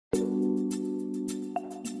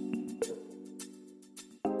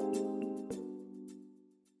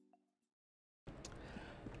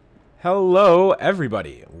Hello,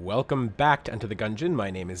 everybody. Welcome back to Enter the Gungeon. My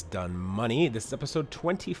name is DunnMoney. This is episode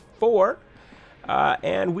 24,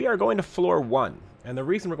 and we are going to floor 1. And the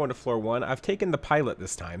reason we're going to floor 1, I've taken the pilot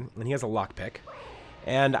this time, and he has a lockpick.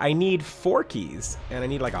 And I need 4 keys, and I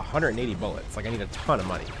need like 180 bullets. Like, I need a ton of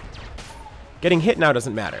money. Getting hit now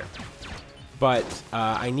doesn't matter. But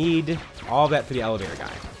I need all that for the elevator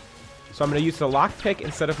guy. So I'm going to use the lockpick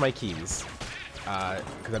instead of my keys,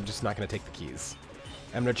 because I'm just not going to take the keys.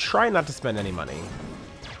 I'm going to try not to spend any money.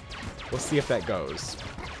 We'll see if that goes.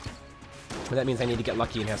 But that means I need to get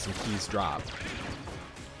lucky and have some keys drop.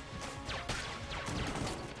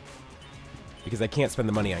 Because I can't spend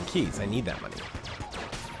the money on keys. I need that money.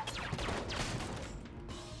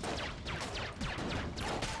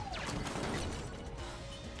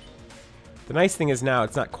 The nice thing is now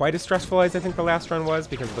it's not quite as stressful as I think the last run was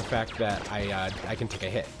because of the fact that I can take a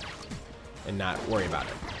hit and not worry about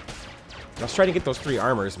it. I was trying to get those 3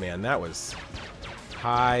 armors, man. That was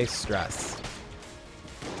high stress.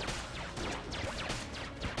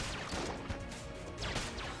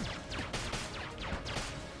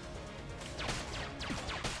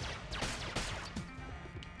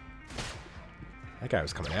 That guy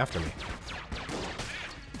was coming after me.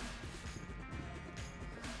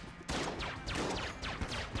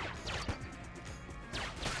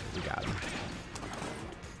 We got him.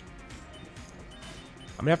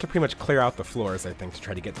 I'm gonna have to pretty much clear out the floors, I think, to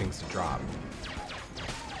try to get things to drop.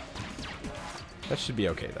 That should be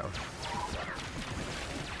okay, though.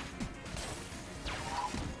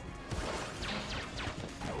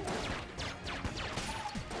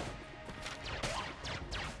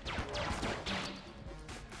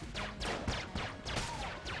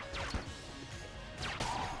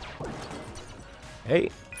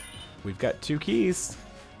 Hey, we've got 2 keys.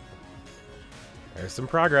 There's some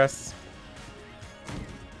progress.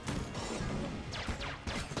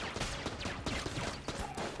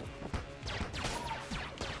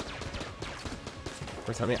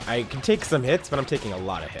 I mean, I can take some hits, but I'm taking a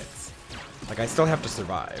lot of hits. Like, I still have to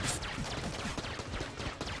survive.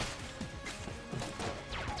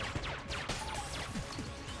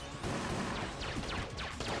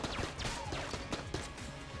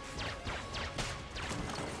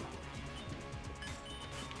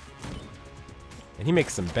 And he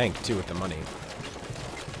makes some bank, too, with the money.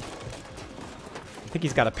 I think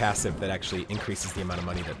he's got a passive that actually increases the amount of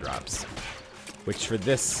money that drops. Which, for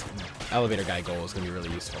this elevator guy goal, is going to be really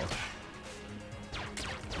useful.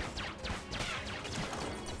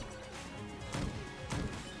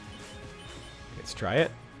 Let's try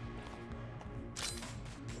it.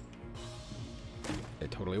 It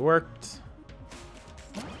totally worked.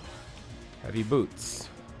 Heavy boots.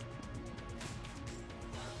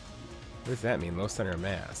 What does that mean? Low center of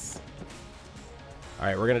mass.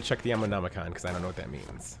 Alright, we're going to check the Ammonomicon, because I don't know what that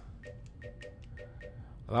means.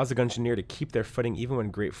 Allows the Gungeoneer to keep their footing even when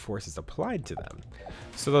great force is applied to them.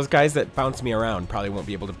 So those guys that bounce me around probably won't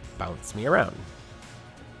be able to bounce me around.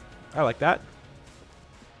 I like that.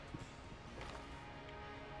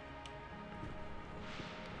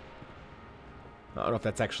 I don't know if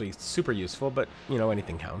that's actually super useful, but, you know,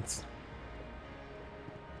 anything counts.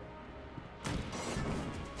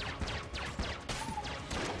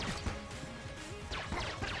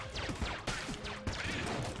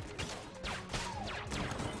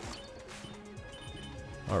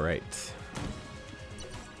 Alright. Is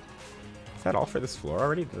that all for this floor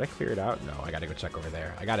already? Did I clear it out? No, I gotta go check over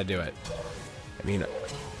there. I gotta do it. I mean,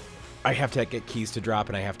 I have to get keys to drop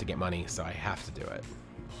and I have to get money, so I have to do it.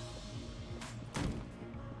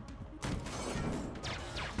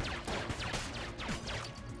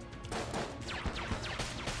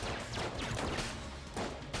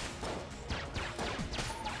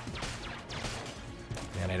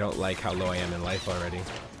 Man, I don't like how low I am in life already.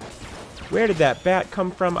 Where did that bat come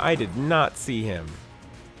from? I did not see him.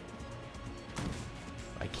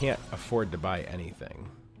 I can't afford to buy anything.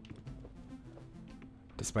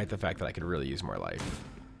 Despite the fact that I could really use more life.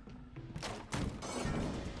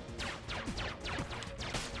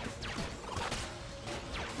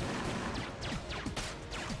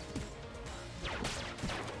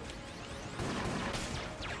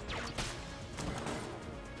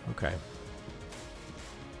 Okay.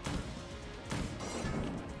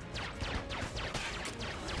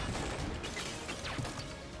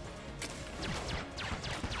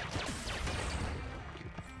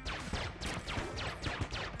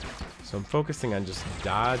 So I'm focusing on just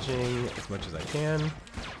dodging as much as I can.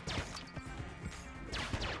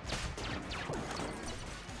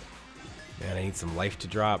 Man, I need some life to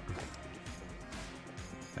drop.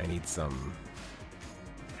 I need some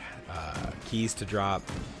keys to drop.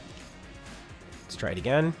 Let's try it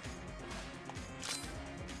again.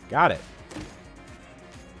 Got it.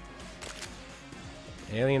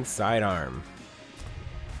 Alien sidearm.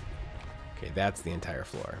 Okay, that's the entire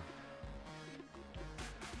floor.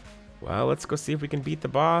 Well, let's go see if we can beat the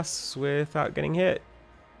boss without getting hit.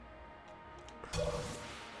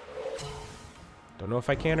 Don't know if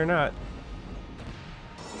I can or not.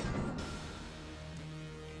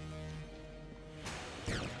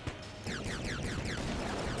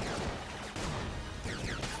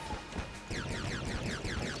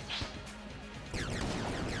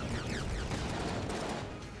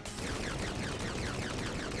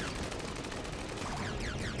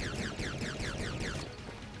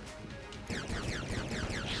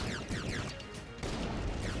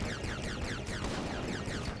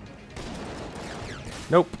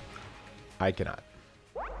 Nope. I cannot.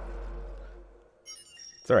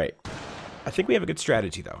 It's alright. I think we have a good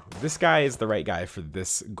strategy, though. This guy is the right guy for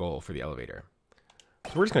this goal for the elevator.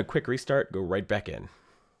 So we're just going to quick restart, go right back in.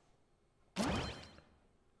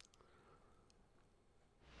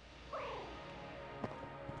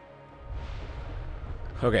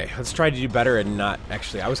 Okay, let's try to do better and not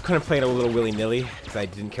actually... I was kind of playing a little willy-nilly because I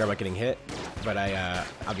didn't care about getting hit. But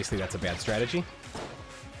obviously that's a bad strategy.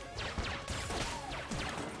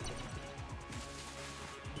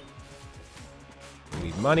 We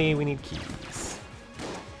need money, we need keys.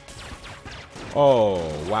 Oh,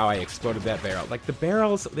 wow, I exploded that barrel. Like, the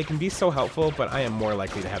barrels, they can be so helpful, but I am more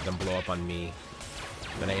likely to have them blow up on me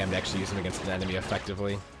than I am to actually use them against an enemy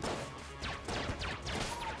effectively.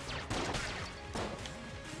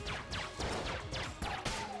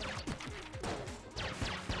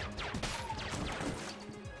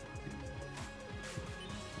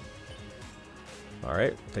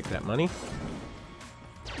 Alright, take that money.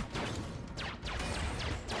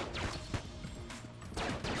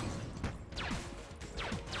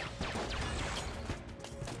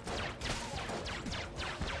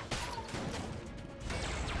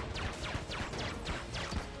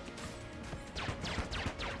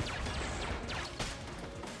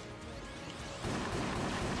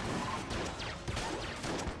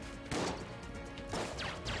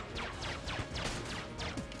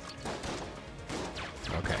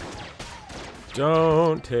 Okay.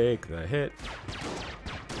 Don't take the hit.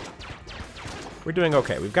 We're doing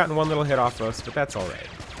okay. We've gotten one little hit off us, but that's alright.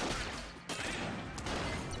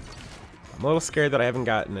 I'm a little scared that I haven't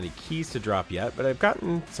gotten any keys to drop yet, but I've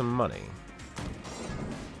gotten some money.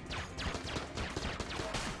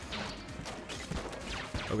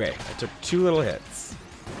 Okay, I took 2 little hits.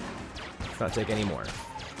 Let's not take any more.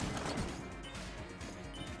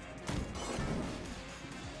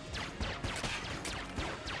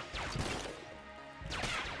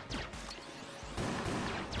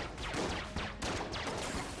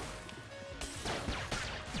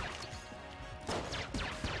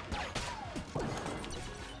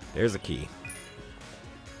 There's a key.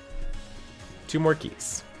 2 more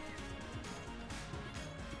keys.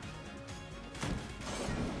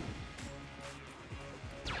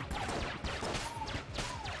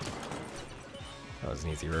 That was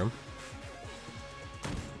an easy room.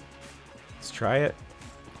 Let's try it.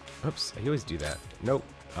 Oops, I always do that. Nope.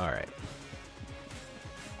 Alright.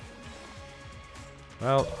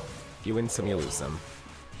 Well, you win some, you lose some.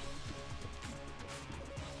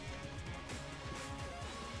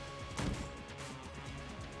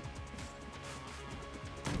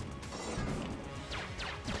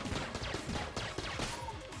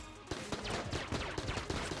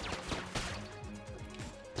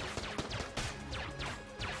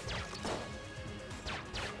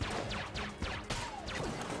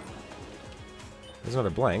 There's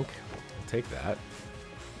another blank. I'll take that.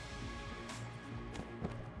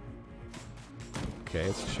 Okay,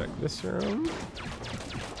 let's check this room.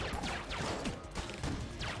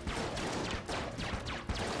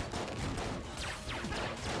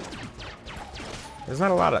 There's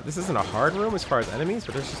not a lot of... This isn't a hard room as far as enemies,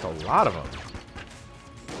 but there's just a lot of them.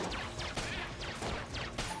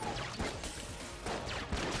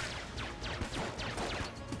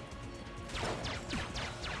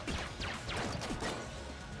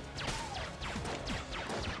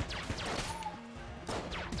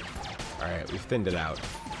 Alright, we've thinned it out.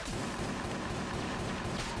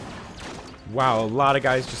 Wow, a lot of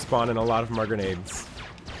guys just spawn and a lot of them are grenades.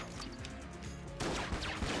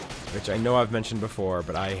 Which I know I've mentioned before,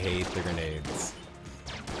 but I hate the grenades.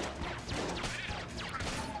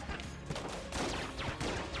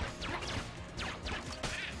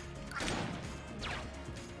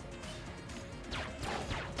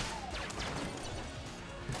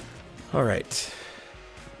 Alright.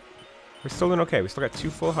 We're still doing okay. We still got 2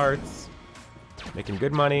 full hearts. Making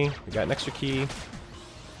good money. We got an extra key.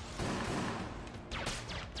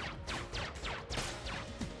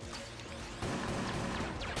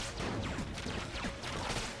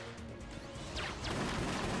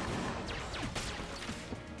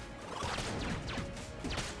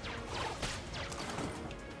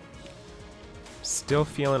 still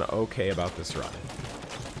feeling okay about this run.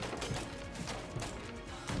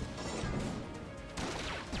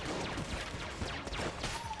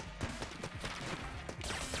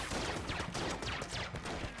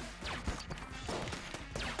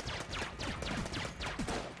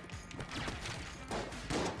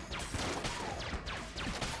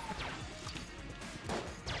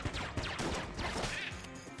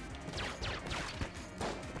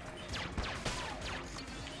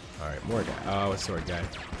 Alright, more guy. Oh, a sword guy.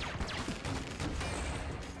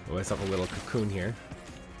 Blow myself a little cocoon here.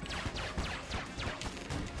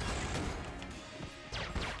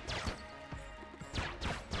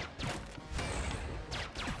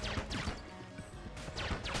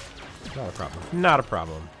 Not a problem. Not a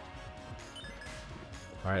problem.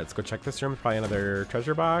 Alright, let's go check this room. Probably another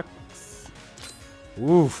treasure box.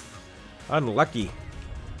 Oof. Unlucky.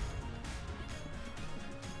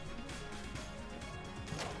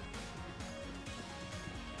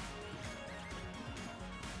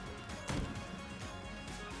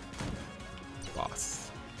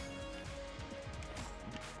 Boss.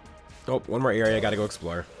 Oh, one more area I gotta go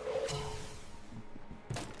explore.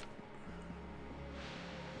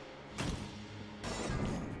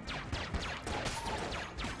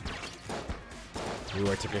 Ooh,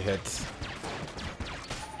 I took a hit.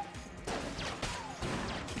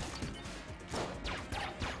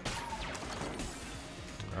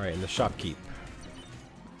 Alright, and the shopkeep.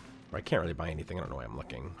 I can't really buy anything. I don't know why I'm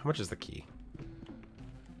looking. How much is the key?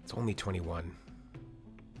 It's only 21.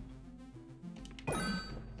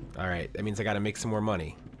 Alright, that means I gotta make some more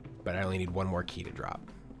money. But I only need one more key to drop.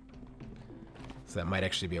 So that might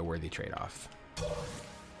actually be a worthy trade-off.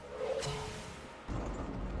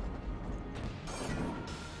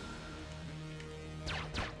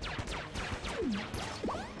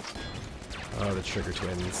 Oh, the Trigger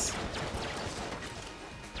Twins.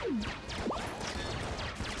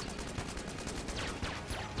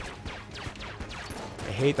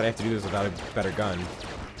 I hate that I have to do this without a better gun.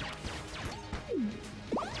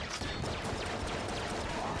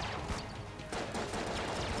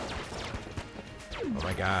 Oh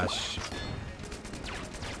my gosh.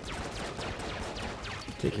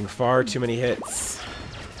 Taking far too many hits.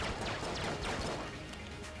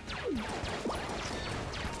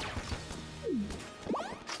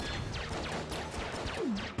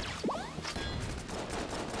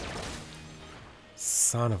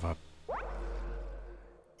 Son of a...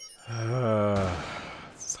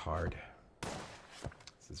 this is hard.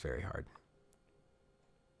 This is very hard.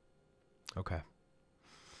 Okay.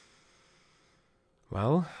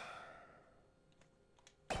 Well,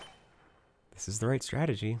 this is the right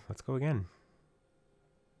strategy. Let's go again.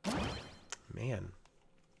 Man.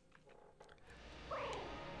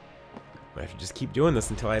 I have to just keep doing this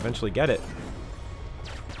until I eventually get it.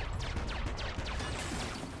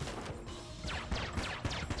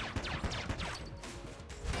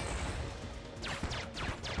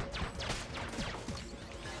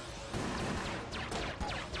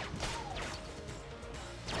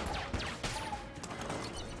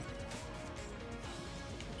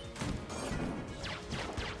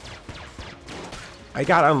 I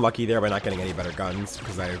got unlucky there by not getting any better guns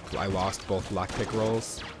because I lost both lockpick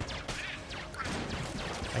rolls.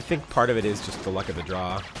 I think part of it is just the luck of the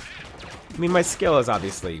draw. I mean, my skill is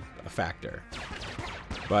obviously a factor,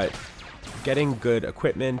 but getting good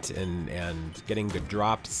equipment and getting good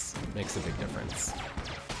drops makes a big difference.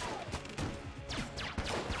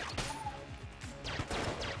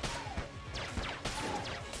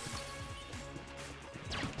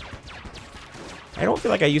 I don't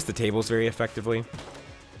feel like I use the tables very effectively,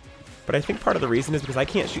 but I think part of the reason is because I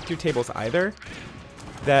can't shoot through tables either.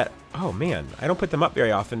 That, oh man, I don't put them up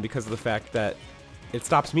very often because of the fact that it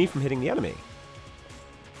stops me from hitting the enemy.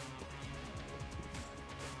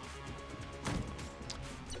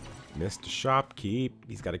 Missed shopkeep.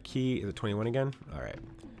 He's got a key. Is it 21 again? All right.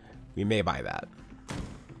 We may buy that.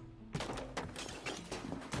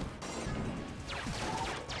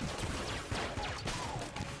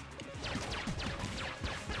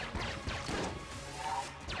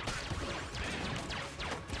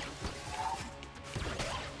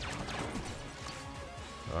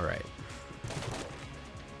 All right.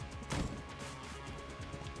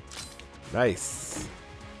 Nice.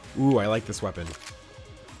 Ooh, I like this weapon.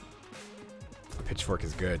 Pitchfork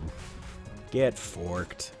is good. Get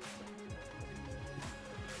forked.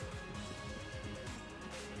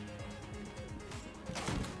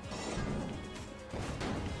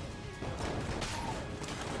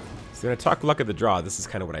 So when I talk luck of the draw, this is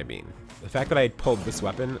kind of what I mean. The fact that I pulled this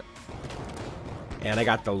weapon and I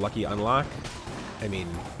got the lucky unlock, I mean,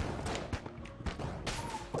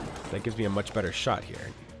 That gives me a much better shot here.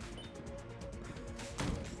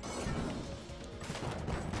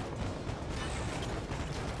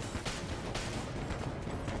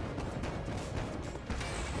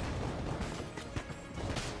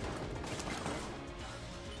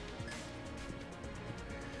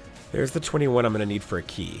 There's the 21 I'm going to need for a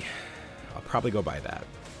key. I'll probably go buy that.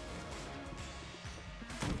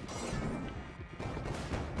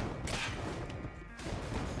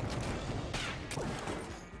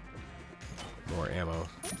 More ammo.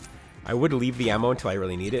 I would leave the ammo until I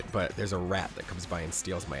really need it, but there's a rat that comes by and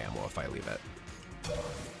steals my ammo if I leave it.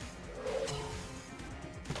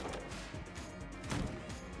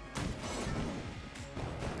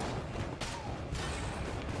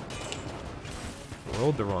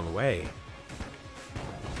 Rolled the wrong way.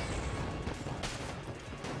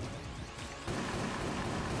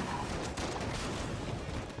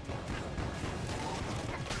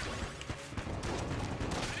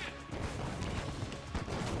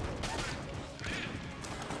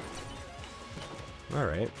 All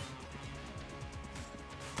right.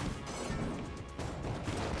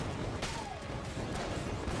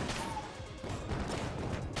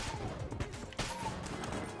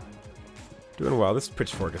 Doing well. This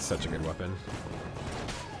pitchfork is such a good weapon.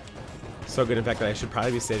 So good, in fact, that I should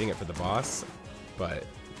probably be saving it for the boss, but...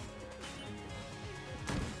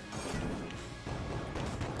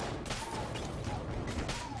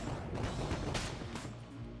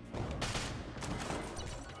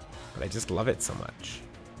 I just love it so much.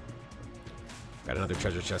 Got another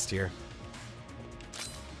treasure chest here.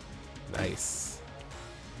 Nice.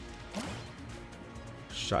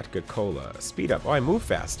 Shotgun cola. Speed up. Oh, I move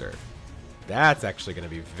faster. That's actually going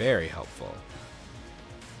to be very helpful.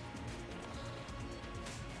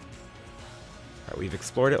 Alright, we've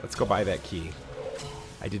explored it. Let's go buy that key.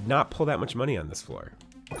 I did not pull that much money on this floor,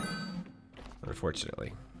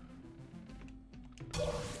 unfortunately.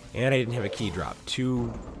 And I didn't have a key drop.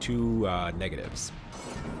 Two negatives.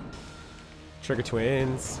 Trigger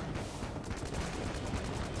twins.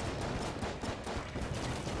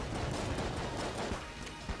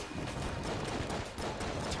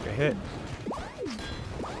 Took a hit.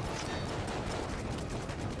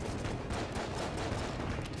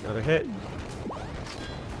 Another hit.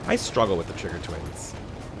 I struggle with the trigger twins.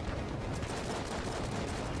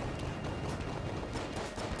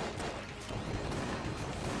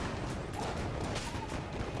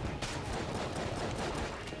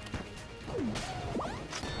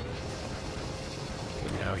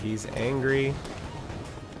 Now he's angry.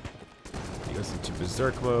 He goes into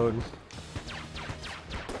berserk mode.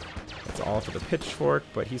 That's all for the pitchfork,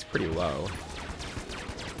 but he's pretty low.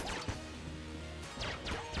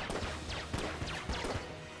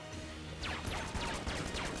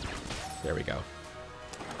 There we go.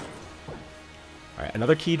 Alright,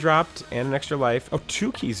 another key dropped and an extra life. Oh,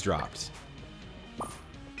 2 keys dropped.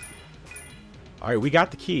 Alright, we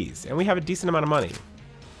got the keys, and we have a decent amount of money.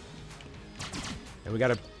 And we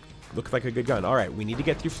got a look like a good gun. Alright, we need to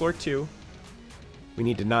get through floor 2. We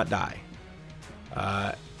need to not die.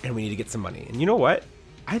 And we need to get some money. And you know what?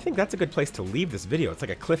 I think that's a good place to leave this video. It's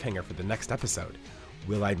like a cliffhanger for the next episode.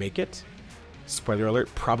 Will I make it? Spoiler alert,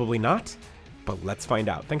 probably not. But let's find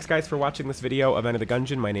out. Thanks, guys, for watching this video of Enter the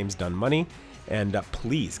Gungeon. My name's DunnMoney, and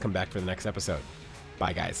please come back for the next episode.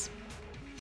 Bye, guys.